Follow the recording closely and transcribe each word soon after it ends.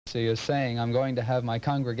is saying, I'm going to have my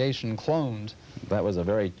congregation cloned. That was a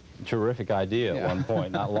very terrific idea at one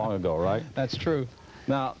point, not long ago, right? That's true.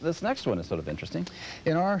 Now, this next one is sort of interesting.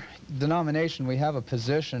 In our denomination, we have a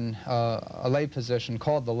position, a lay position,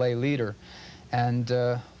 called the lay leader. And,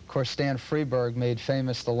 of course, Stan Freeberg made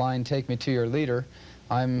famous the line, "Take me to your leader."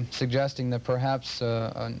 I'm suggesting that perhaps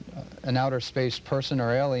an outer space person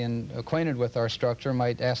or alien acquainted with our structure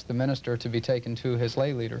might ask the minister to be taken to his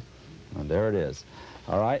lay leader. And there it is.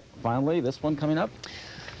 All right, finally, this one coming up.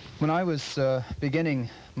 When I was beginning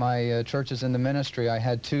my churches in the ministry, I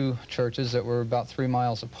had two churches that were about 3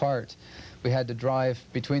 miles apart. We had to drive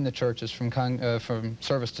between the churches from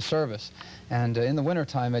service to service. And in the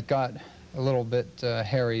wintertime, it got a little bit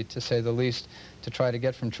hairy, to say the least, to try to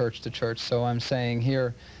get from church to church. So I'm saying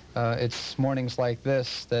here, it's mornings like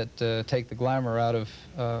this that take the glamour out of,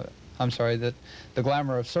 that the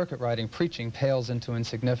glamour of circuit riding preaching pales into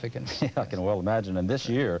insignificance. Yeah, I can well imagine. And this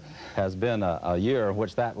year has been a year in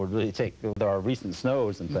which that would really take, with our recent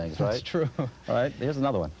snows and things, right? That's true. All right, here's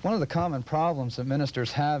another one. One of the common problems that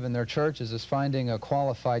ministers have in their churches is finding a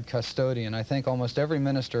qualified custodian. I think almost every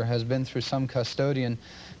minister has been through some custodian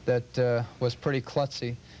that was pretty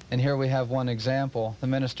klutzy. And here we have one example. The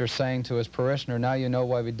minister saying to his parishioner, "Now you know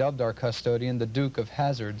why we dubbed our custodian the Duke of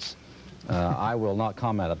Hazards." I will not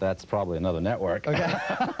comment. That's probably another network. Okay.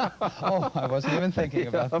 Oh, I wasn't even thinking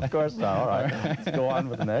about that. Of course not. All right. Let's go on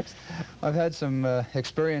with the next. I've had some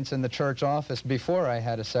experience in the church office before I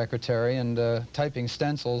had a secretary, and typing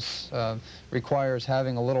stencils requires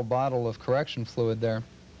having a little bottle of correction fluid there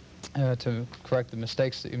to correct the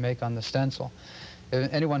mistakes that you make on the stencil.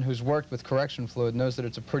 Anyone who's worked with correction fluid knows that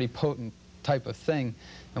it's a pretty potent type of thing,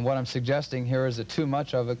 and what I'm suggesting here is that too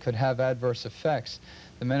much of it could have adverse effects.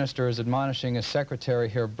 The minister is admonishing his secretary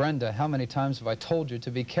here, "Brenda, how many times have I told you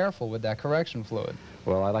to be careful with that correction fluid?"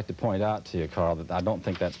 Well, I'd like to point out to you, Carl, that I don't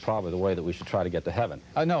think that's probably the way that we should try to get to heaven.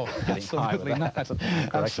 No, absolutely not.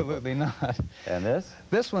 Absolutely not. And this?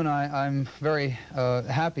 This one I'm very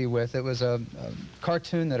happy with. It was a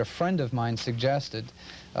cartoon that a friend of mine suggested,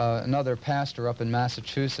 another pastor up in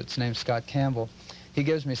Massachusetts named Scott Campbell. He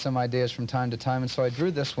gives me some ideas from time to time, and so I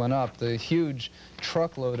drew this one up, the huge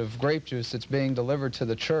truckload of grape juice that's being delivered to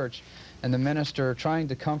the church, and the minister trying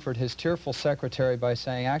to comfort his tearful secretary by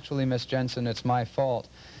saying, "Actually, Miss Jensen, it's my fault.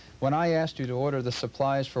 When I asked you to order the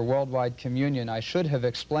supplies for worldwide communion, I should have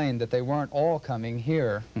explained that they weren't all coming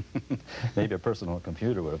here." Maybe a personal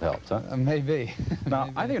computer would have helped, huh? Maybe. Now,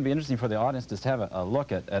 Maybe. I think it'd be interesting for the audience to have a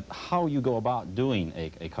look at how you go about doing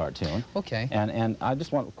a cartoon. Okay. And I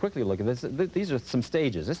just want to quickly look at this. These are some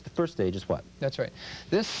stages. The first stage is what? That's right.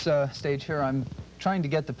 This stage here, I'm trying to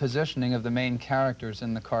get the positioning of the main characters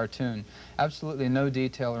in the cartoon. Absolutely no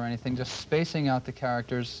detail or anything, just spacing out the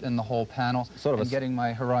characters in the whole panel and getting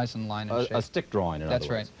my horizon line in shape. A stick drawing, in other words.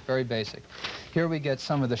 That's right, very basic. Here we get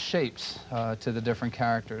some of the shapes to the different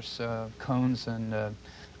characters, cones and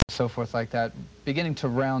so forth like that, beginning to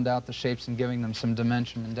round out the shapes and giving them some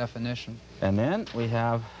dimension and definition. And then we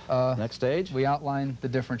have next stage. We outline the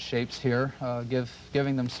different shapes here,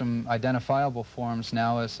 giving them some identifiable forms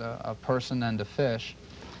now as a person and a fish.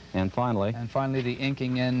 And finally? And finally the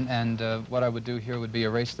inking in, and what I would do here would be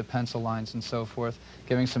erase the pencil lines and so forth,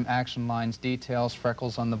 giving some action lines, details,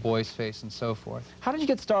 freckles on the boy's face and so forth. How did you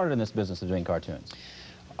get started in this business of doing cartoons?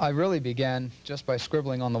 I really began just by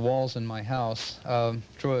scribbling on the walls in my house.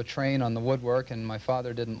 Drew a train on the woodwork, and my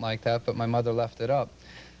father didn't like that, but my mother left it up.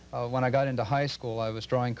 When I got into high school, I was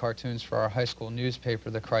drawing cartoons for our high school newspaper,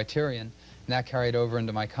 The Criterion, and that carried over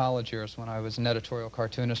into my college years when I was an editorial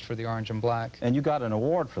cartoonist for the Orange and Black. And you got an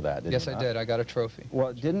award for that, didn't you? Yes, I did. I got a trophy.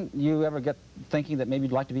 Well, didn't you ever get thinking that maybe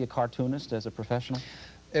you'd like to be a cartoonist as a professional?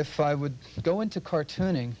 If I would go into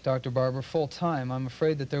cartooning, Dr. Barber, full-time, I'm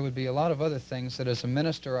afraid that there would be a lot of other things that as a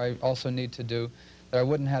minister I also need to do that I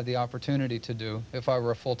wouldn't have the opportunity to do if I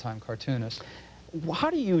were a full-time cartoonist. How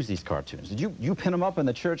do you use these cartoons? Did you pin them up in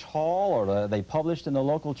the church hall, or are they published in the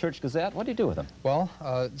local church gazette? What do you do with them? Well,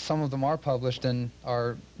 some of them are published in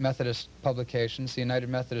our Methodist publications. The United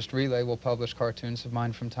Methodist Relay will publish cartoons of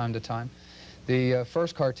mine from time to time. The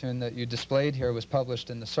first cartoon that you displayed here was published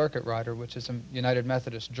in the Circuit Rider, which is a United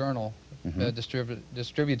Methodist journal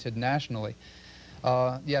distributed nationally.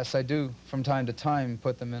 Yes, I do from time to time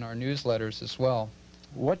put them in our newsletters as well.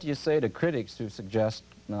 What do you say to critics who suggest,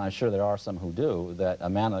 and I'm sure there are some who do, that a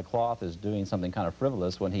man of the cloth is doing something kind of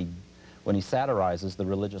frivolous when he satirizes the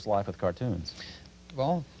religious life with cartoons?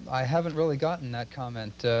 Well, I haven't really gotten that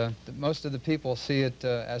comment. Most of the people see it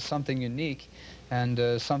as something unique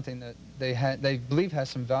and something that they believe has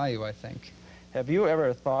some value, I think. Have you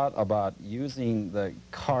ever thought about using the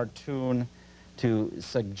cartoon to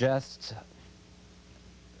suggest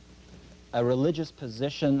a religious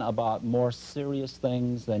position about more serious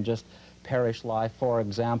things than just parish life? For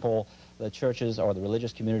example, the churches or the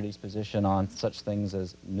religious community's position on such things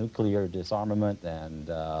as nuclear disarmament and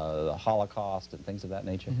the Holocaust and things of that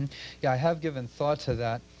nature? Mm-hmm. Yeah, I have given thought to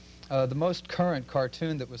that. The most current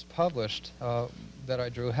cartoon that was published that I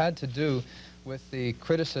drew had to do with the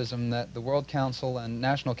criticism that the World Council and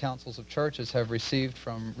National Councils of Churches have received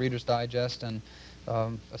from Reader's Digest and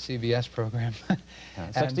a CBS program.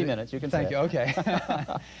 60 Minutes, you can say. Thank you, okay.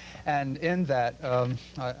 And in that,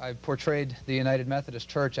 I portrayed the United Methodist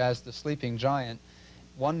Church as the sleeping giant,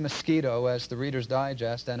 one mosquito as the Reader's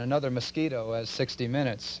Digest, and another mosquito as 60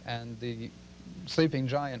 Minutes, and the sleeping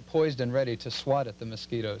giant poised and ready to swat at the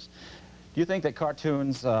mosquitoes. Do you think that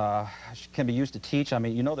cartoons can be used to teach? I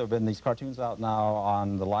mean, you know there have been these cartoons out now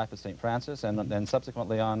on the life of St. Francis and then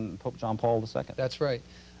subsequently on Pope John Paul II. That's right.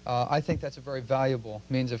 I think that's a very valuable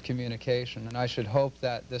means of communication, and I should hope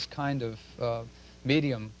that this kind of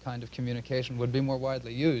medium kind of communication would be more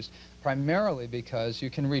widely used, primarily because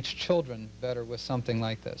you can reach children better with something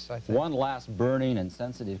like this, I think. One last burning and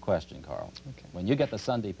sensitive question, Carl. Okay. When you get the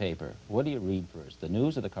Sunday paper, what do you read first, the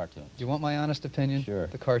news or the cartoons? Do you want my honest opinion? Sure.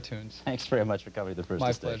 The cartoons. Thanks very much for coming to the First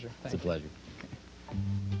My Estate. pleasure. It's a pleasure.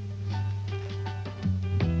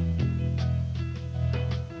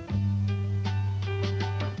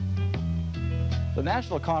 The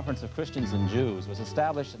National Conference of Christians and Jews was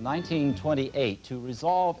established in 1928 to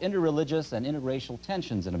resolve interreligious and interracial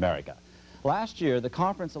tensions in America. Last year, the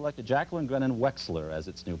conference elected Jacqueline Grennan Wexler as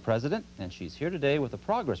its new president, and she's here today with a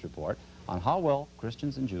progress report on how well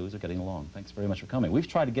Christians and Jews are getting along. Thanks very much for coming. We've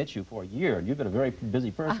tried to get you for a year, and you've been a very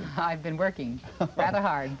busy person. I've been working rather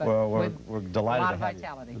hard, but well, with we're delighted a lot to of have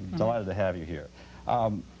vitality. you. Delighted to have you here.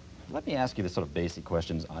 Let me ask you the sort of basic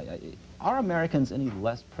questions. Are Americans any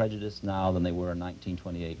less prejudiced now than they were in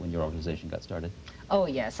 1928 when your organization got started? Oh,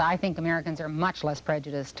 yes. I think Americans are much less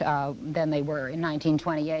prejudiced than they were in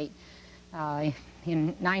 1928. In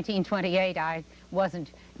 1928, I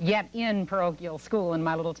wasn't yet in parochial school in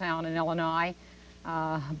my little town in Illinois,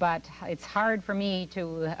 but it's hard for me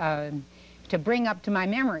to bring up to my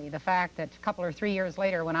memory the fact that a couple or 3 years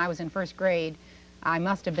later, when I was in first grade, I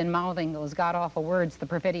must have been mouthing those god-awful words, the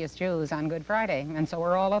perfidious Jews, on Good Friday, and so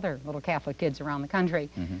were all other little Catholic kids around the country.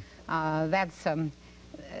 Mm-hmm. That's,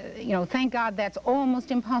 you know, thank God that's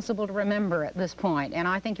almost impossible to remember at this point, and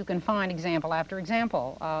I think you can find example after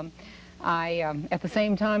example. I, at the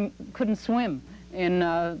same time, couldn't swim in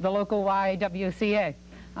the local YWCA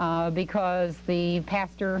because the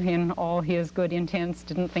pastor, in all his good intents,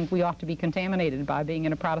 didn't think we ought to be contaminated by being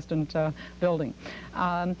in a Protestant building.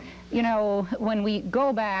 You know, when we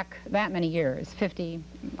go back that many years, 50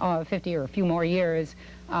 or a few more years,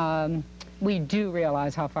 we do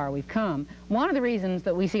realize how far we've come. One of the reasons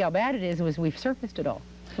that we see how bad it is was we've surfaced it all.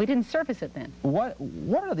 We didn't surface it then. What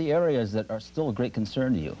are the areas that are still a great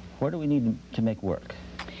concern to you? Where do we need to make work?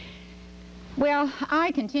 Well,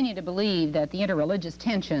 I continue to believe that the interreligious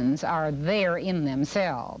tensions are there in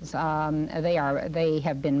themselves. They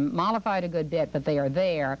have been mollified a good bit, but they are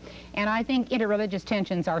there. And I think interreligious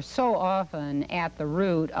tensions are so often at the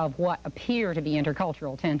root of what appear to be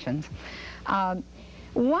intercultural tensions.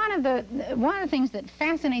 One of the things that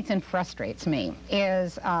fascinates and frustrates me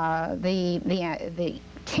is the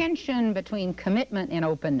tension between commitment and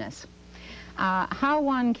openness. How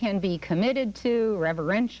one can be committed to,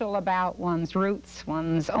 reverential about one's roots,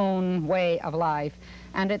 one's own way of life,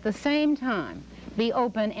 and at the same time be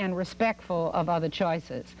open and respectful of other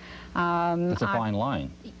choices. It's a fine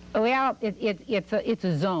line. Well, it's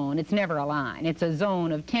a zone. It's never a line. It's a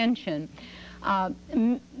zone of tension.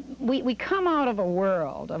 We come out of a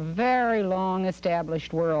world, a very long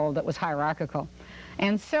established world that was hierarchical.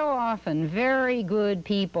 And so often very good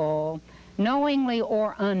people, knowingly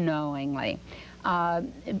or unknowingly,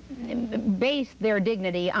 base their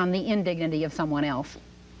dignity on the indignity of someone else.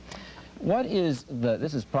 What is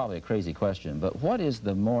this is probably a crazy question, but what is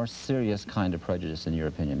the more serious kind of prejudice in your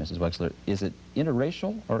opinion, Mrs. Wexler? Is it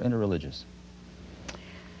interracial or interreligious?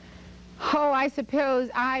 Oh, I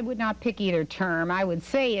suppose I would not pick either term. I would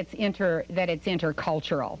say it's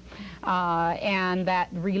intercultural, and that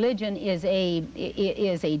religion is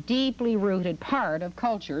a deeply rooted part of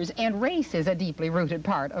cultures, and race is a deeply rooted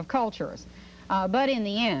part of cultures. But in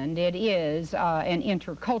the end, it is an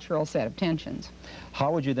intercultural set of tensions.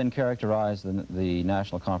 How would you then characterize the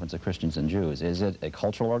National Conference of Christians and Jews? Is it a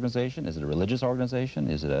cultural organization? Is it a religious organization?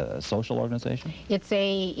 Is it a social organization? It's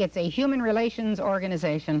a human relations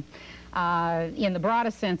organization. In the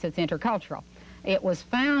broadest sense, it's intercultural. It was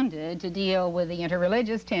founded to deal with the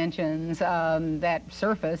interreligious tensions that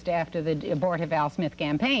surfaced after the abortive Al Smith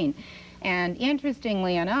campaign. And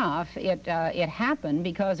interestingly enough, it happened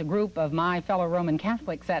because a group of my fellow Roman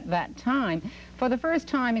Catholics at that time, for the first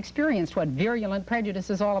time, experienced what virulent prejudice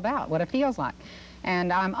is all about, what it feels like.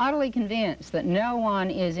 And I'm utterly convinced that no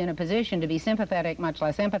one is in a position to be sympathetic, much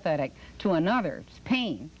less empathetic, to another's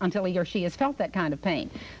pain until he or she has felt that kind of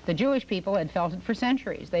pain. The Jewish people had felt it for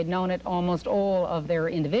centuries. They'd known it almost all of their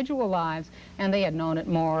individual lives, and they had known it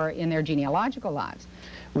more in their genealogical lives.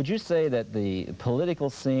 Would you say that the political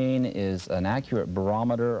scene is an accurate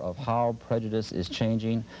barometer of how prejudice is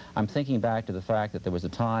changing? I'm thinking back to the fact that there was a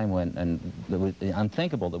time when, and it was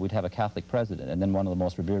unthinkable that we'd have a Catholic president, and then one of the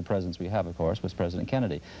most revered presidents we have, of course, was President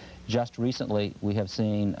Kennedy. Just recently, we have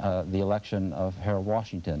seen the election of Harold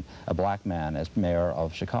Washington, a black man, as mayor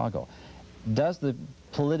of Chicago. Does the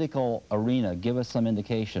political arena give us some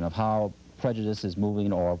indication of how prejudice is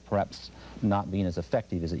moving, or perhaps not being as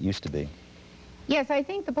effective as it used to be? Yes, I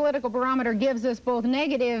think the political barometer gives us both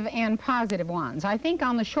negative and positive ones. I think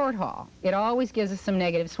on the short haul, it always gives us some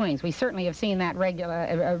negative swings. We certainly have seen that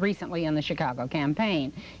recently in the Chicago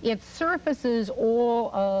campaign. It surfaces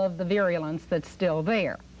all of the virulence that's still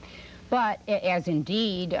there. But as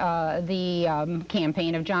indeed the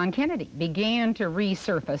campaign of John Kennedy began to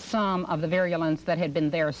resurface some of the virulence that had been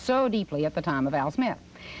there so deeply at the time of Al Smith.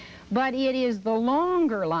 But it is the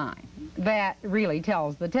longer line that really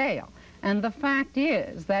tells the tale. And the fact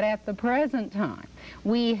is that at the present time,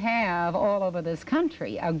 we have all over this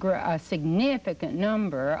country a significant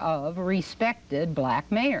number of respected black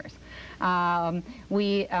mayors.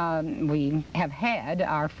 We have had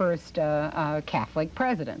our first Catholic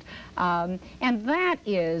president. And that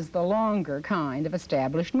is the longer kind of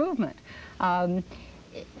established movement. When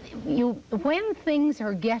things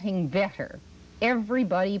are getting better,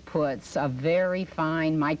 everybody puts a very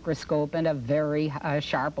fine microscope and a very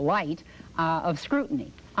sharp light of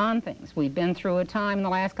scrutiny on things. We've been through a time in the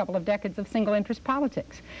last couple of decades of single-interest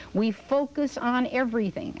politics. We focus on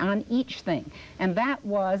everything, on each thing, and that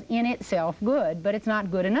was in itself good, but it's not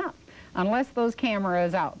good enough. Unless those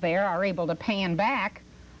cameras out there are able to pan back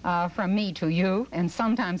from me to you, and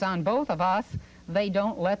sometimes on both of us, they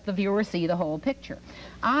don't let the viewer see the whole picture.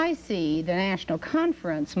 I see the National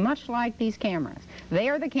Conference much like these cameras. They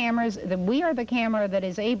are the cameras, we are the camera that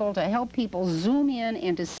is able to help people zoom in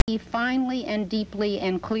and to see finely and deeply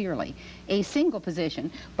and clearly a single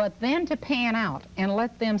position, but then to pan out and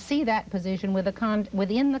let them see that position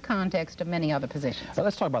within the context of many other positions. Well,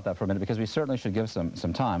 let's talk about that for a minute, because we certainly should give some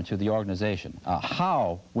time to the organization.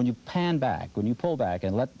 How, when you pan back, when you pull back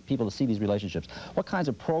and let people see these relationships, what kinds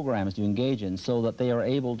of programs do you engage in so that they are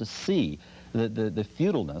able to see the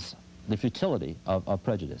futility of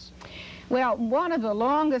prejudice? Well, one of the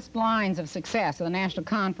longest lines of success of the National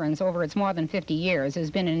Conference over its more than 50 years has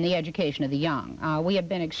been in the education of the young. We have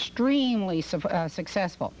been extremely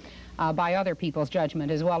successful by other people's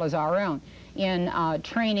judgment as well as our own in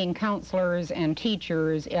training counselors and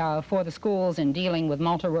teachers for the schools in dealing with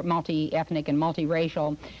multi-ethnic and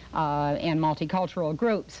multiracial and multicultural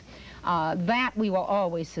groups. That we will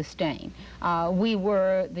always sustain. We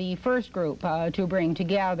were the first group to bring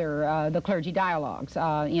together the clergy dialogues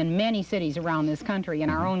in many cities around this country in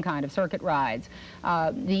our own kind of circuit rides.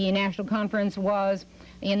 The National Conference was,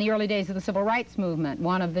 in the early days of the Civil Rights Movement,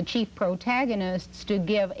 one of the chief protagonists to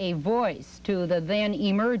give a voice to the then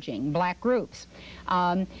emerging black groups.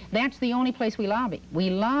 That's the only place we lobby. We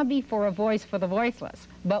lobby for a voice for the voiceless,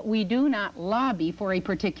 but we do not lobby for a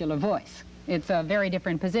particular voice. It's a very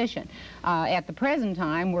different position. At the present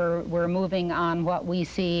time, we're moving on what we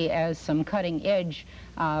see as some cutting-edge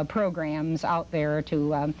programs out there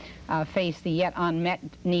to face the yet unmet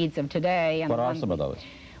needs of today. And what are some of those?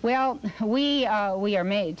 Well, we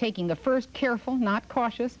are taking the first careful, not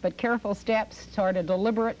cautious, but careful steps toward a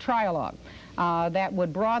deliberate trialogue that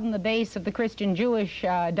would broaden the base of the Christian-Jewish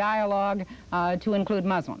dialogue to include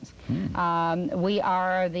Muslims. We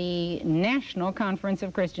are the National Conference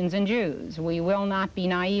of Christians and Jews. We will not be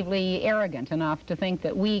naively arrogant enough to think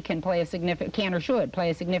that we can play a significant, or should play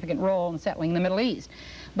a significant role in settling the Middle East.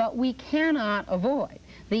 But we cannot avoid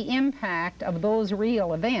the impact of those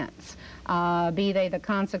real events, be they the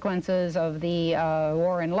consequences of the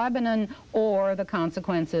war in Lebanon or the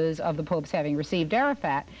consequences of the Pope's having received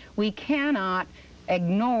Arafat. We cannot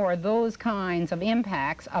ignore those kinds of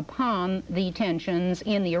impacts upon the tensions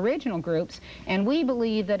in the original groups, and we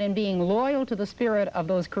believe that in being loyal to the spirit of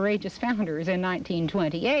those courageous founders in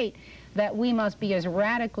 1928, that we must be as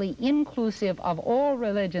radically inclusive of all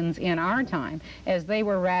religions in our time as they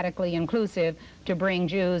were radically inclusive to bring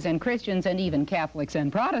Jews and Christians and even Catholics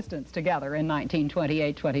and Protestants together in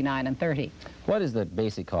 1928, 29, and 30. What is the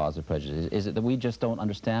basic cause of prejudice? Is it that we just don't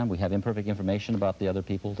understand? We have imperfect information about the other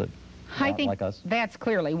people? I think like us? that's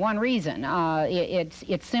clearly one reason.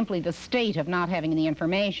 It's simply the state of not having the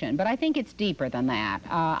information, but I think it's deeper than that.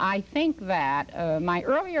 I think that my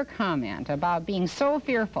earlier comment about being so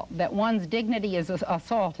fearful that one's dignity is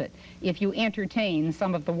assaulted if you entertain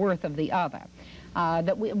some of the worth of the other,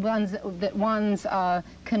 that one's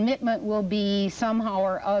commitment will be somehow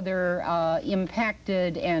or other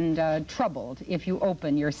impacted and troubled if you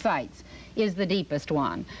open your sights, is the deepest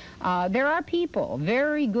one. There are people,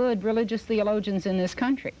 very good religious theologians in this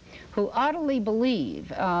country, who utterly believe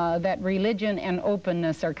that religion and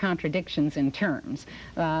openness are contradictions in terms,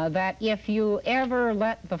 that if you ever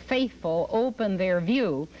let the faithful open their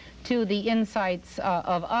view to the insights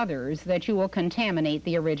of others, that you will contaminate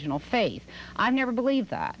the original faith. I've never believed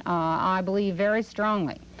that. I believe very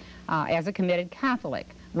strongly, as a committed Catholic,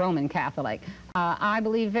 Roman Catholic, I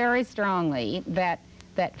believe very strongly that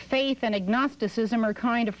faith and agnosticism are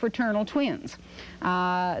kind of fraternal twins.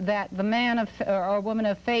 That the man or woman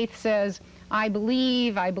of faith says, I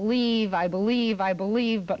believe, I believe, I believe, I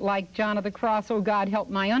believe, but like John of the Cross, oh God, help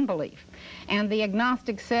my unbelief. And the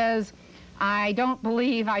agnostic says, I don't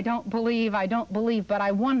believe, I don't believe, I don't believe, but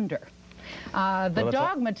I wonder. The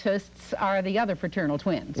dogmatists are the other fraternal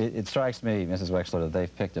twins. It strikes me, Mrs. Wexler, that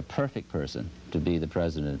they've picked a perfect person to be the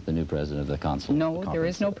president, the new president of the council. No, there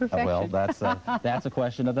is no perfection. Well, that's a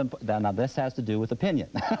question of them. Now, this has to do with opinion.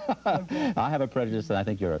 Okay. I have a prejudice, and I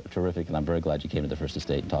think you're terrific, and I'm very glad you came to the First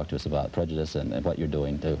Estate and talked to us about prejudice and what you're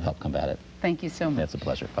doing to help combat it. Thank you so much. It's a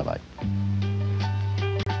pleasure. Bye-bye.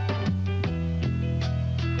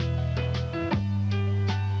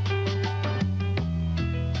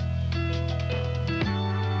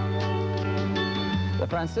 The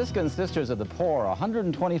Franciscan Sisters of the Poor,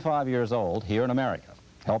 125 years old here in America.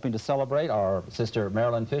 Helping to celebrate are Sister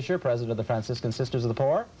Marilyn Fisher, President of the Franciscan Sisters of the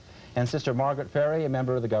Poor, and Sister Margaret Ferry, a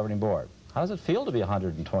member of the governing board. How does it feel to be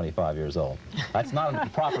 125 years old? That's not a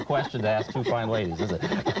proper question to ask two fine ladies, is it?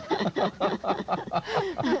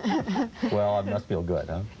 Well, it must feel good,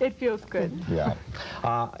 huh? It feels good. Yeah.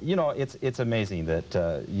 You know, it's amazing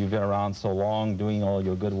that you've been around so long doing all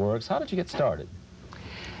your good works. How did you get started?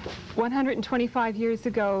 125 years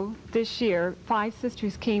ago this year, 5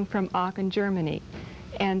 sisters came from Aachen, Germany,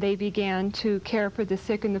 and they began to care for the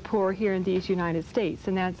sick and the poor here in these United States,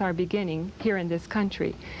 and that's our beginning here in this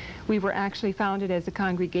country. We were actually founded as a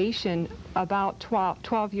congregation about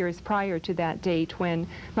 12 years prior to that date, when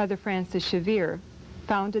Mother Frances Xavier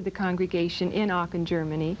founded the congregation in Aachen,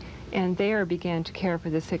 Germany, and there began to care for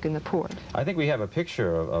the sick and the poor. I think we have a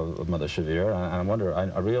picture of Mother Xavier. I wonder,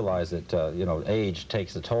 I realize that, you know, age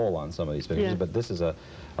takes a toll on some of these pictures, yes. But this is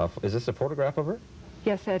is this a photograph of her?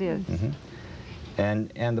 Yes, that is. Mm-hmm.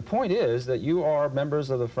 And the point is that you are members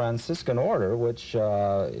of the Franciscan Order, which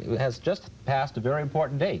has just passed a very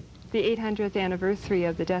important date. The 800th anniversary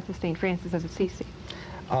of the death of St. Francis of Assisi.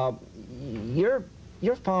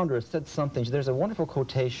 Your founder said something, there's a wonderful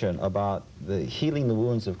quotation about the healing the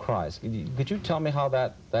wounds of Christ. Could you tell me how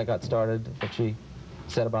that got started, what she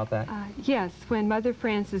said about that? Yes, when Mother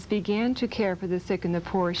Frances began to care for the sick and the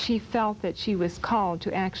poor, she felt that she was called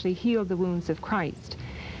to actually heal the wounds of Christ.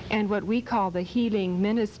 And what we call the healing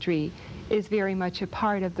ministry is very much a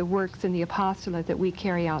part of the works in the apostolate that we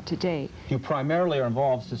carry out today. You primarily are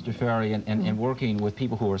involved, Sister Ferry, in working with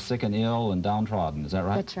people who are sick and ill and downtrodden, is that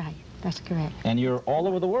right? That's right. That's correct. And you're all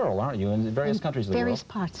over the world, aren't you, in various countries of the world? Various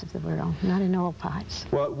parts of the world, not in all parts.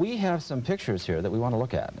 Well, we have some pictures here that we want to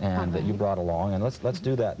look at, and that you brought along, and let's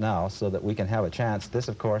do that now so that we can have a chance. This,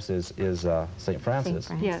 of course, is St. Francis. St. Francis.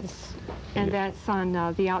 Yes, and that's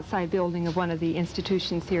on the outside building of one of the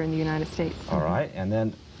institutions here in the United States. All right, and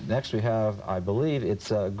then next we have, I believe, it's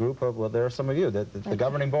a group of, well, there are some of you, the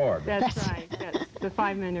governing board. That's right, that's the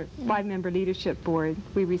five-member leadership board.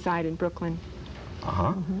 We reside in Brooklyn.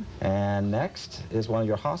 Uh-huh. And next is one of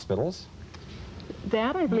your hospitals.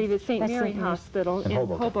 That, I believe, is St. Mary Hospital in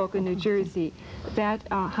Hoboken, New Jersey. That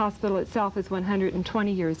hospital itself is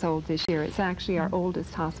 120 years old this year. It's actually our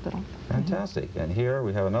oldest hospital. Fantastic. And here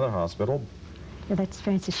we have another hospital. That's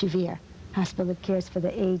Frances Xavier, hospital that cares for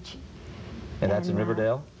the aged. And that's in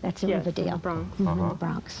Riverdale? That's in Riverdale. In the Bronx. In the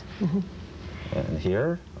Bronx. And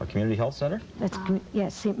here, our community health center? That's,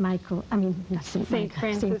 yes, St. Michael, I mean, not St.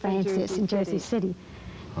 Michael, St. Francis in Jersey City.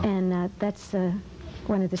 And that's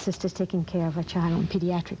one of the sisters taking care of a child in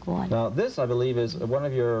pediatric ward. Now, this, I believe, is one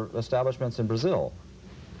of your establishments in Brazil.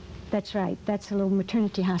 That's right. That's a little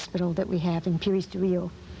maternity hospital that we have in Pires do Rio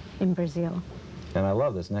in Brazil. And I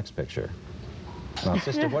love this next picture. Now,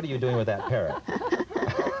 sister, what are you doing with that parrot?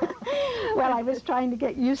 Well, I was trying to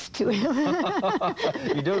get used to him.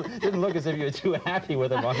 You didn't look as if you were too happy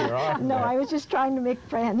with him on your arm. No, there. I was just trying to make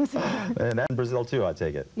friends. And in Brazil, too, I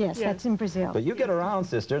take it. Yes, that's in Brazil. But you get around,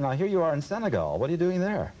 sister. Now, here you are in Senegal. What are you doing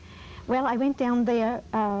there? Well, I went down there.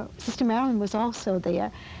 Sister Marilyn was also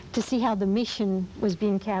there to see how the mission was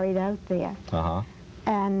being carried out there. Uh-huh.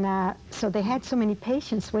 And so they had so many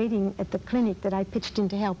patients waiting at the clinic that I pitched in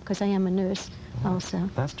to help because I am a nurse also.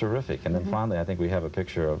 That's terrific. And then finally, I think we have a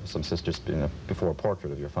picture of some sisters before a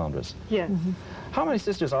portrait of your foundress. Yes. How many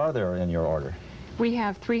sisters are there in your order? We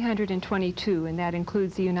have 322, and that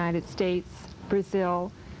includes the United States,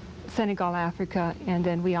 Brazil, Senegal, Africa, and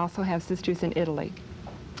then we also have sisters in Italy.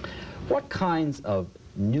 What kinds of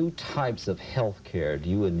new types of health care do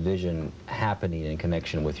you envision happening in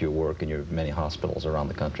connection with your work in your many hospitals around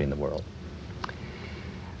the country and the world?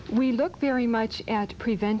 We look very much at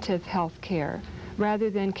preventive health care. Rather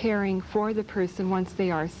than caring for the person once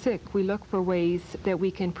they are sick, we look for ways that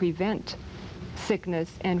we can prevent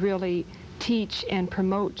sickness and really teach and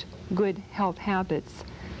promote good health habits.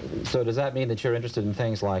 So does that mean that you're interested in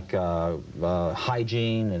things like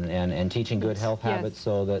hygiene and teaching good health habits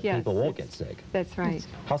so that people won't get sick? That's right.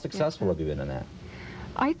 How successful have you been in that?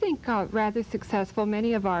 I think rather successful.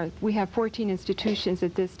 We have 14 institutions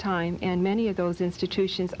at this time, and many of those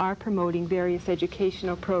institutions are promoting various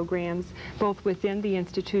educational programs, both within the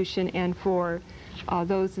institution and for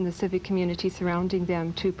those in the civic community surrounding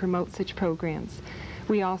them to promote such programs.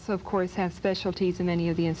 We also, of course, have specialties in many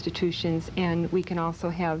of the institutions, and we can also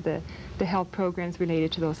have the health programs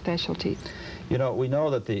related to those specialties. You know, we know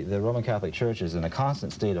that the Roman Catholic Church is in a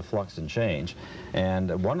constant state of flux and change,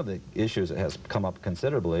 and one of the issues that has come up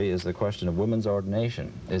considerably is the question of women's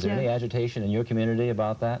ordination. Is there any agitation in your community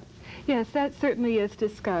about that? Yes, that certainly is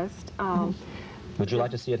discussed. Would you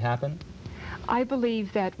like to see it happen? I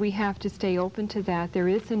believe that we have to stay open to that. There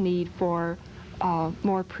is a need for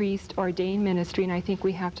more priest-ordained ministry, and I think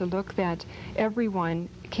we have to look that everyone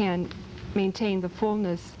can maintain the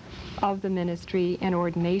fullness of the ministry and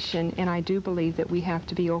ordination, and I do believe that we have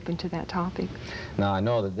to be open to that topic. Now, I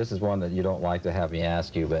know that this is one that you don't like to have me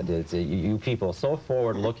ask you, but it's you people are so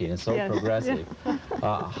forward-looking and so progressive.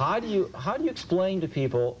 How do you explain to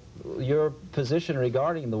people your position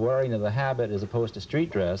regarding the wearing of the habit as opposed to street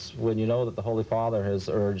dress when you know that the Holy Father has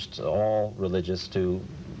urged all religious to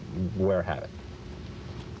wear habit?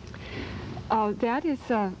 That is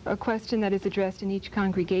a question that is addressed in each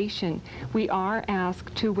congregation. We are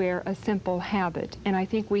asked to wear a simple habit, and I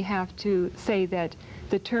think we have to say that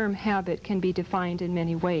the term habit can be defined in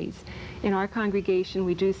many ways. In our congregation,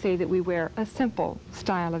 we do say that we wear a simple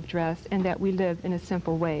style of dress and that we live in a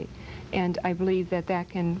simple way, and I believe that that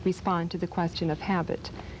can respond to the question of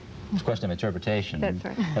habit. It's a question of interpretation. That's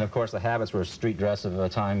right. And of course, the habits were street dress of a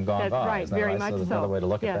time gone by. That's right, very much so. There's another way to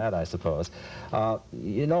look at that, I suppose.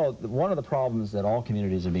 You know, one of the problems that all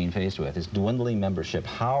communities are being faced with is dwindling membership.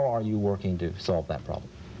 How are you working to solve that problem?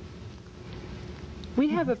 We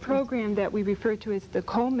have a program that we refer to as the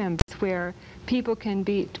co-members, where people can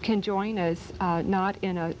join us not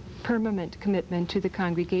in a permanent commitment to the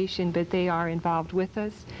congregation, but they are involved with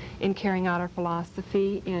us in carrying out our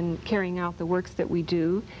philosophy, in carrying out the works that we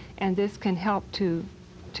do, and this can help to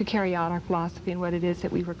carry out our philosophy and what it is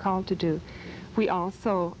that we were called to do. We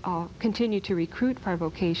also continue to recruit for our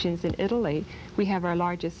vocations in Italy. We have our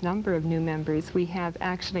largest number of new members. We have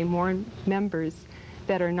actually more members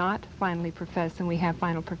that are not finally professed than we have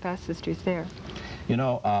final professed sisters there. You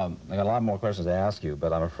know, I got a lot more questions to ask you,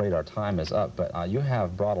 but I'm afraid our time is up. But you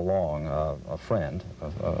have brought along a friend,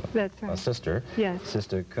 That's right. a sister, yes.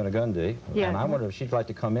 Sister Cunegonde, yes. And I wonder if she'd like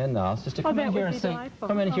to come in now. Sister, come in here and sing.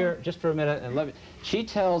 Come in here just for a minute and let me. She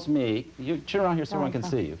tells me, you turn around here so everyone can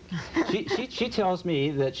see you. She tells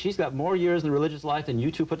me that she's got more years in religious life than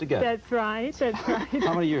you two put together. That's right. That's right.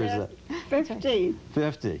 How many years is that? 50.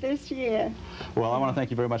 50. This year. Well, I want to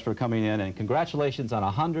thank you very much for coming in, and congratulations on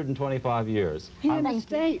 125 years. In the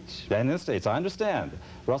States. In the States, I understand.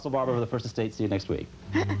 Russell Barber for the First Estate. See you next week.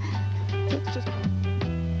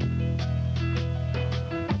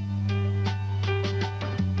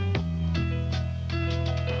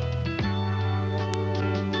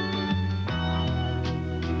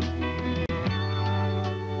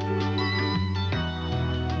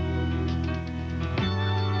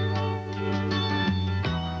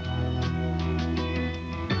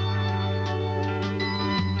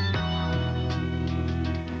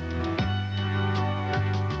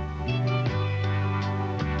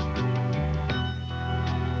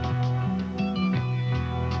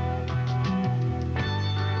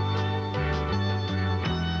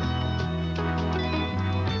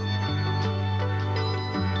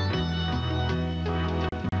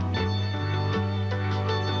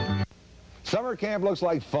 Summer camp looks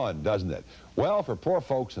like fun, doesn't it? Well, for poor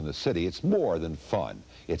folks in the city, it's more than fun.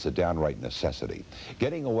 It's a downright necessity.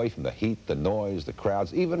 Getting away from the heat, the noise, the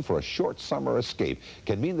crowds, even for a short summer escape,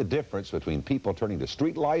 can mean the difference between people turning to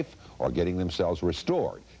street life or getting themselves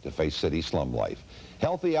restored to face city slum life.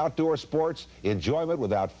 Healthy outdoor sports, enjoyment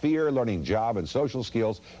without fear, learning job and social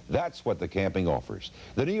skills, that's what the camping offers.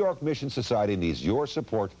 The New York Mission Society needs your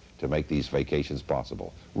support to make these vacations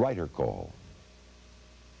possible. Write or call.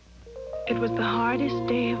 It was the hardest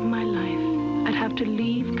day of my life. I'd have to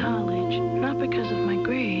leave college, not because of my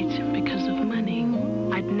grades, because of money.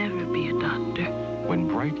 I'd never be a doctor. When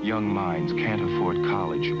bright young minds can't afford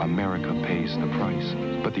college, America pays the price.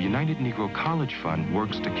 But the United Negro College Fund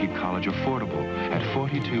works to keep college affordable at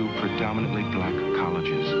 42 predominantly black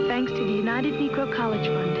colleges. Thanks to the United Negro College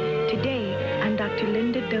Fund, today I'm Dr.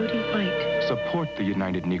 Linda Doty White. Support the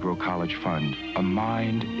United Negro College Fund. A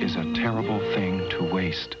mind is a terrible thing to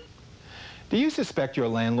waste. Do you suspect your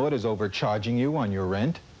landlord is overcharging you on your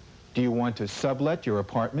rent? Do you want to sublet your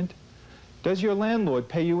apartment? Does your landlord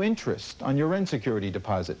pay you interest on your rent security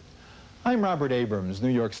deposit? I'm Robert Abrams, New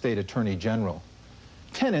York State Attorney General.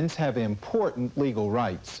 Tenants have important legal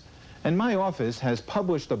rights, and my office has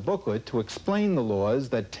published a booklet to explain the laws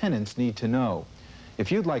that tenants need to know.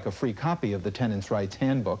 If you'd like a free copy of the Tenants' Rights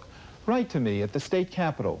Handbook, write to me at the State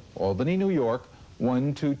Capitol, Albany, New York,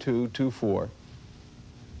 12224.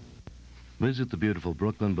 Visit the beautiful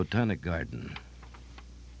Brooklyn Botanic Garden.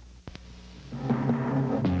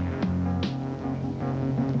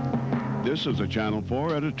 This is a Channel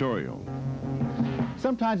 4 editorial.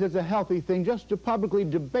 Sometimes it's a healthy thing just to publicly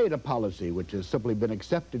debate a policy which has simply been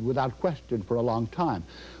accepted without question for a long time.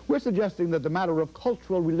 We're suggesting that the matter of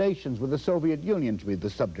cultural relations with the Soviet Union should be the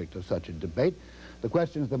subject of such a debate. The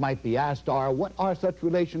questions that might be asked are, what are such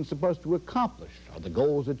relations supposed to accomplish? Are the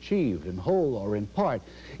goals achieved in whole or in part?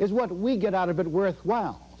 Is what we get out of it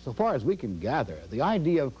worthwhile? So far as we can gather, the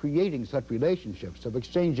idea of creating such relationships, of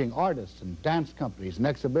exchanging artists and dance companies and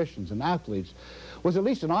exhibitions and athletes, was at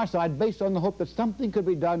least on our side based on the hope that something could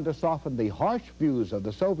be done to soften the harsh views of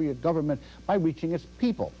the Soviet government by reaching its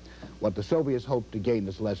people. What the Soviets hoped to gain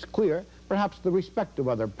is less clear. Perhaps the respect of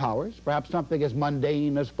other powers, perhaps something as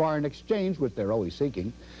mundane as foreign exchange, which they're always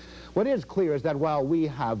seeking. What is clear is that while we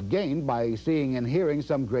have gained by seeing and hearing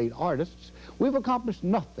some great artists, we've accomplished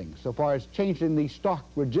nothing so far as changing the stark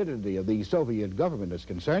rigidity of the Soviet government is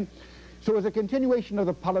concerned. So is a continuation of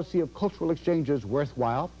the policy of cultural exchanges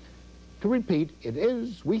worthwhile? To repeat, it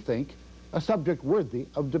is, we think, a subject worthy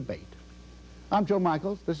of debate. I'm Joe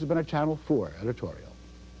Michaels. This has been a Channel 4 editorial.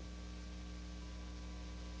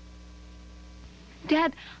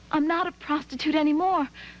 Dad, I'm not a prostitute anymore.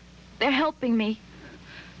 They're helping me.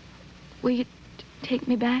 Will you take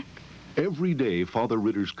me back? Every day, Father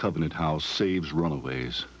Ritter's Covenant House saves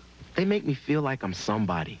runaways. They make me feel like I'm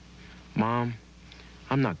somebody. Mom,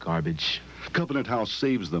 I'm not garbage. Covenant House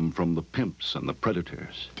saves them from the pimps and the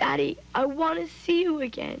predators. Daddy, I want to see you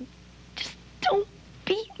again. Just don't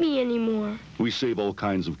beat me anymore. We save all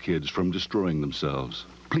kinds of kids from destroying themselves.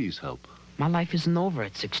 Please help. My life isn't over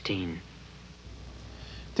at 16.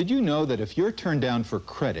 Did you know that if you're turned down for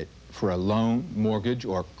credit for a loan, mortgage,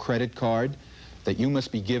 or credit card, that you must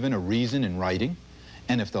be given a reason in writing?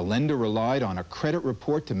 And if the lender relied on a credit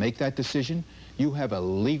report to make that decision, you have a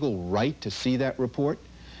legal right to see that report?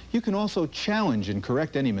 You can also challenge and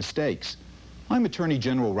correct any mistakes. I'm Attorney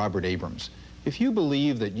General Robert Abrams. If you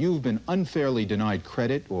believe that you've been unfairly denied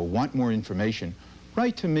credit or want more information,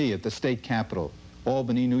 write to me at the State Capitol,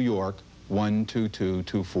 Albany, New York,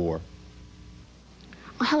 12224.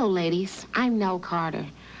 Well, hello, ladies. I'm Nell Carter,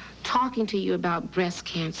 talking to you about breast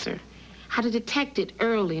cancer, how to detect it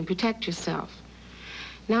early and protect yourself.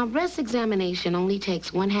 Now, breast examination only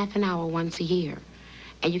takes 1/2 an hour once a year,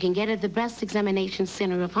 and you can get it at the Breast Examination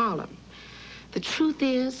Center of Harlem. The truth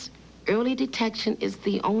is, early detection is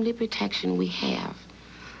the only protection we have.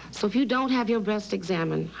 So if you don't have your breast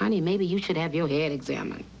examined, honey, maybe you should have your head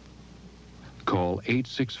examined. Call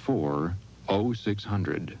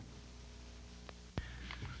 864-0600.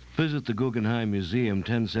 Visit the Guggenheim Museum,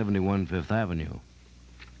 1071 Fifth Avenue.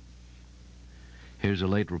 Here's a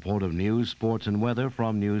late report of news, sports, and weather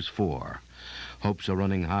from News 4. Hopes are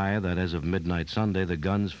running high that as of midnight Sunday, the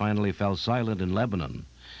guns finally fell silent in Lebanon.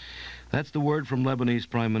 That's the word from Lebanese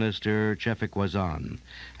Prime Minister Chefik Wazan,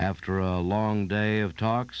 after a long day of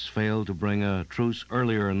talks failed to bring a truce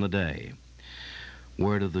earlier in the day.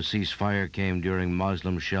 Word of the ceasefire came during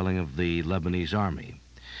Muslim shelling of the Lebanese army,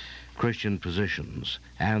 Christian positions,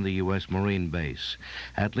 and the U.S. Marine base.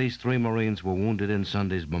 At least 3 Marines were wounded in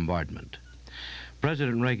Sunday's bombardment.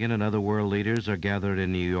 President Reagan and other world leaders are gathered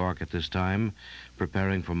in New York at this time,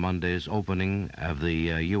 preparing for Monday's opening of the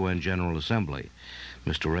UN General Assembly.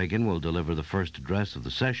 Mr. Reagan will deliver the first address of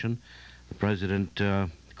the session. The president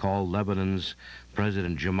called Lebanon's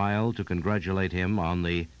President Gemayel to congratulate him on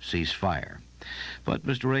the ceasefire. But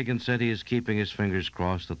Mr. Reagan said he is keeping his fingers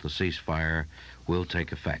crossed that the ceasefire will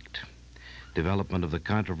take effect. Development of the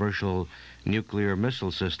controversial nuclear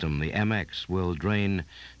missile system, the MX, will drain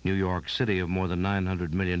New York City of more than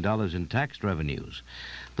 $900 million in tax revenues.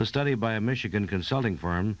 The study by a Michigan consulting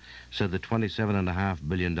firm said the $27.5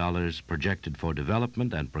 billion projected for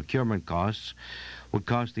development and procurement costs would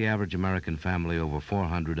cost the average American family over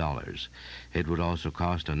 $400. It would also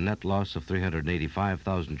cost a net loss of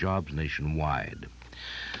 385,000 jobs nationwide.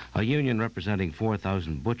 A union representing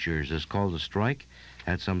 4,000 butchers has called a strike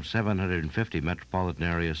at some 750 metropolitan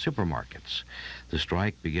area supermarkets. The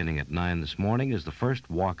strike, beginning at 9 this morning, is the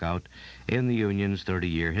first walkout in the union's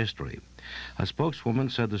 30-year history. A spokeswoman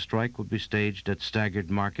said the strike would be staged at staggered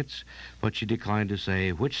markets, but she declined to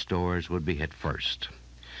say which stores would be hit first.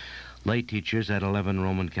 Lay teachers at 11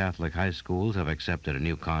 Roman Catholic high schools have accepted a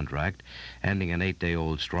new contract, ending an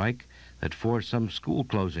 8-day-old strike that forced some school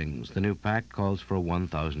closings. The new pact calls for a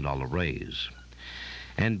 $1,000 raise.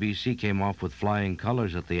 NBC came off with flying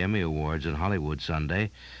colors at the Emmy Awards in Hollywood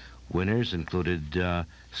Sunday. Winners included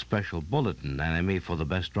Special Bulletin, an Emmy for the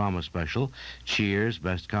Best Drama Special, Cheers,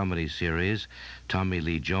 Best Comedy Series, Tommy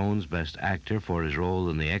Lee Jones, Best Actor for his role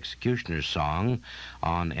in The Executioner's Song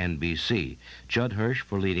on NBC, Judd Hirsch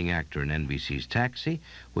for leading actor in NBC's Taxi,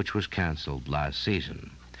 which was canceled last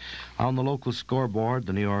season. On the local scoreboard,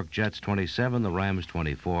 the New York Jets 27, the Rams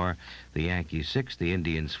 24, the Yankees 6, the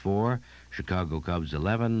Indians 4, Chicago Cubs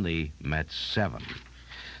 11, the Mets 7.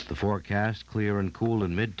 The forecast, clear and cool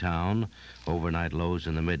in Midtown, overnight lows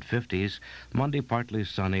in the mid-50s, Monday partly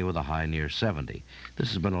sunny with a high near 70. This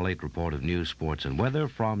has been a late report of news, sports, and weather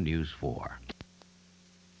from News 4.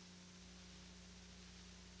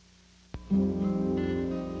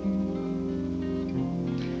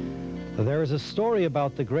 There is a story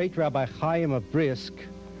about the great Rabbi Chaim of Brisk,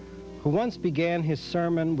 who once began his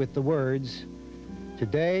sermon with the words,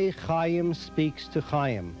 "Today Chaim speaks to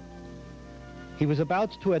Chaim." He was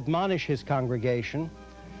about to admonish his congregation,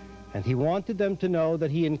 and he wanted them to know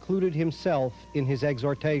that he included himself in his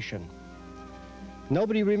exhortation.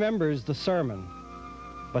 Nobody remembers the sermon,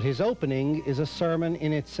 but his opening is a sermon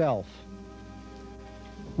in itself.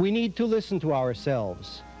 We need to listen to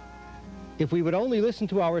ourselves. If we would only listen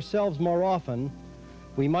to ourselves more often,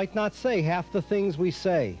 we might not say half the things we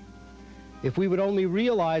say. If we would only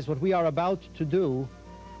realize what we are about to do,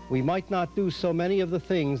 we might not do so many of the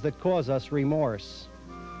things that cause us remorse.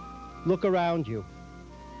 Look around you.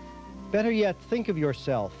 Better yet, think of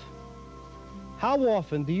yourself. How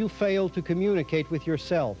often do you fail to communicate with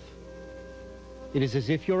yourself? It is as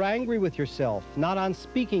if you're angry with yourself, not on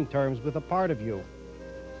speaking terms with a part of you.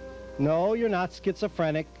 No, you're not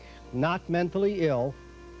schizophrenic, not mentally ill.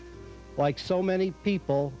 Like so many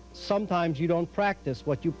people, sometimes you don't practice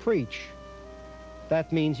what you preach.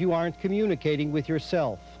 That means you aren't communicating with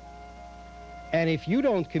yourself. And if you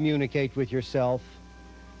don't communicate with yourself,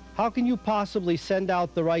 how can you possibly send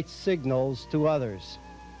out the right signals to others?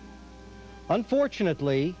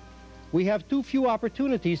 Unfortunately, we have too few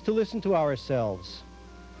opportunities to listen to ourselves.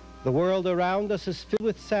 The world around us is filled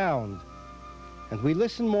with sound, and we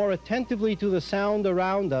listen more attentively to the sound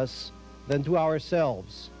around us than to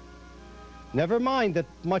ourselves. Never mind that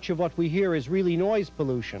much of what we hear is really noise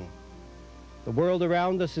pollution. The world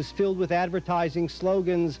around us is filled with advertising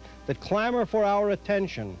slogans that clamor for our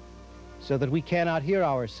attention so that we cannot hear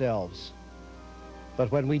ourselves.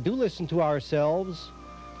 But when we do listen to ourselves,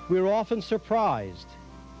 we're often surprised.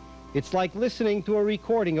 It's like listening to a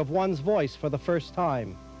recording of one's voice for the first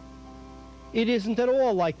time. It isn't at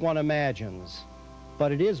all like one imagines,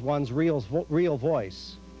 but it is one's real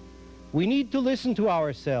voice. We need to listen to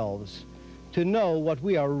ourselves to know what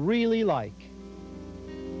we are really like.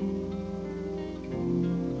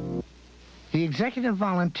 The Executive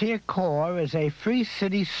Volunteer Corps is a free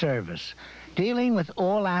city service dealing with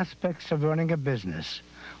all aspects of running a business.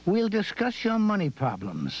 We'll discuss your money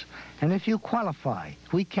problems, and if you qualify,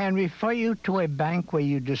 we can refer you to a bank where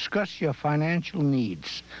you discuss your financial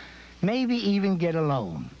needs, maybe even get a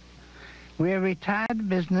loan. We're retired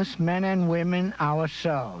businessmen and women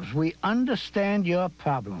ourselves. We understand your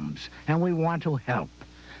problems, and we want to help.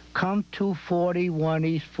 Come to 41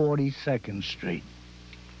 East 42nd Street.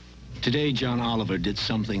 Today, John Oliver did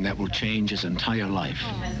something that will change his entire life.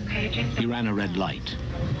 He ran a red light.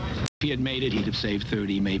 If he had made it, he'd have saved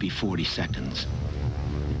 30, maybe 40 seconds.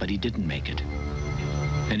 But he didn't make it.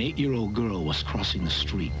 An 8-year-old girl was crossing the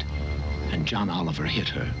street, and John Oliver hit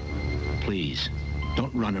her. Please,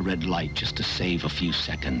 don't run a red light just to save a few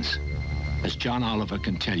seconds. As John Oliver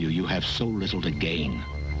can tell you, you have so little to gain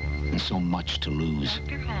and so much to lose.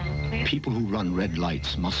 People who run red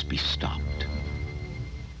lights must be stopped.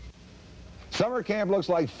 Summer camp looks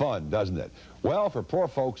like fun, doesn't it? Well, for poor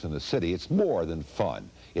folks in the city, it's more than fun.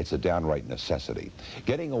 It's a downright necessity.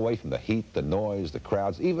 Getting away from the heat, the noise, the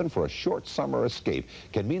crowds, even for a short summer escape,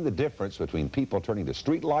 can mean the difference between people turning to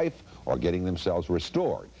street life or getting themselves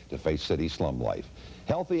restored to face city slum life.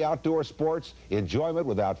 Healthy outdoor sports, enjoyment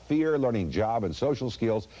without fear, learning job and social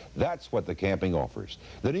skills, that's what the camping offers.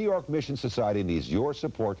 The New York Mission Society needs your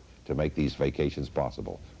support to make these vacations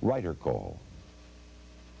possible. Write or call.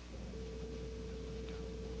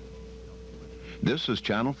 This is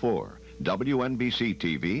Channel 4,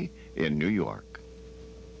 WNBC-TV in New York.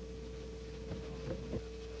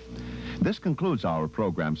 This concludes our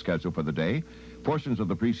program schedule for the day. Portions of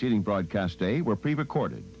the preceding broadcast day were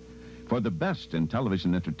pre-recorded. For the best in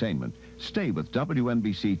television entertainment, stay with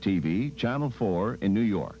WNBC-TV, Channel 4 in New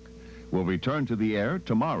York. We'll return to the air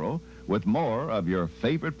tomorrow with more of your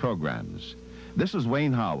favorite programs. This is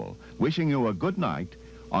Wayne Howell, wishing you a good night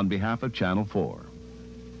on behalf of Channel 4.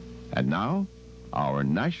 And now, our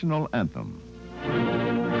national anthem.